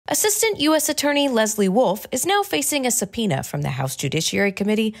Assistant U.S. Attorney Lesley Wolf is now facing a subpoena from the House Judiciary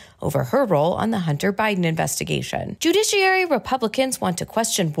Committee over her role on the Hunter Biden investigation. Judiciary Republicans want to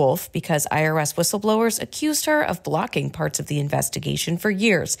question Wolf because IRS whistleblowers accused her of blocking parts of the investigation for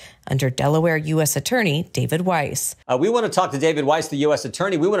years under Delaware U.S. Attorney David Weiss. We want to talk to David Weiss, the U.S.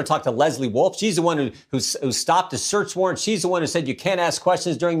 Attorney. We want to talk to Lesley Wolf. She's the one who stopped the search warrant. She's the one who said you can't ask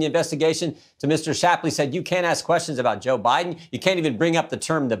questions during the investigation. To Mr. Shapley said you can't ask questions about Joe Biden. You can't even bring up the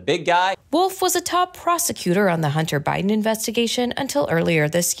term the big guy. Wolf was a top prosecutor on the Hunter Biden investigation until earlier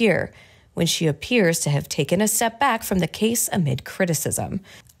this year, when she appears to have taken a step back from the case amid criticism.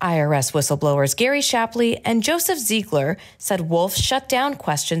 IRS whistleblowers Gary Shapley and Joseph Ziegler said Wolf shut down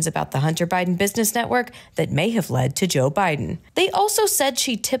questions about the Hunter Biden business network that may have led to Joe Biden. They also said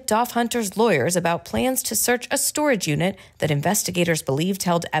she tipped off Hunter's lawyers about plans to search a storage unit that investigators believed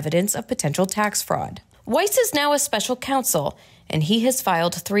held evidence of potential tax fraud. Weiss is now a special counsel, and he has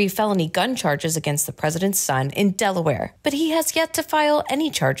filed 3 felony gun charges against the president's son in Delaware. But he has yet to file any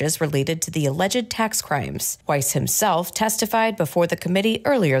charges related to the alleged tax crimes. Weiss himself testified before the committee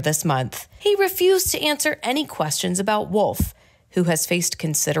earlier this month. He refused to answer any questions about Wolf, who has faced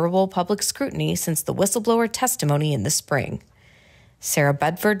considerable public scrutiny since the whistleblower testimony in the spring. Sarah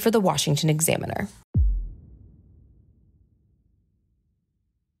Bedford for the Washington Examiner.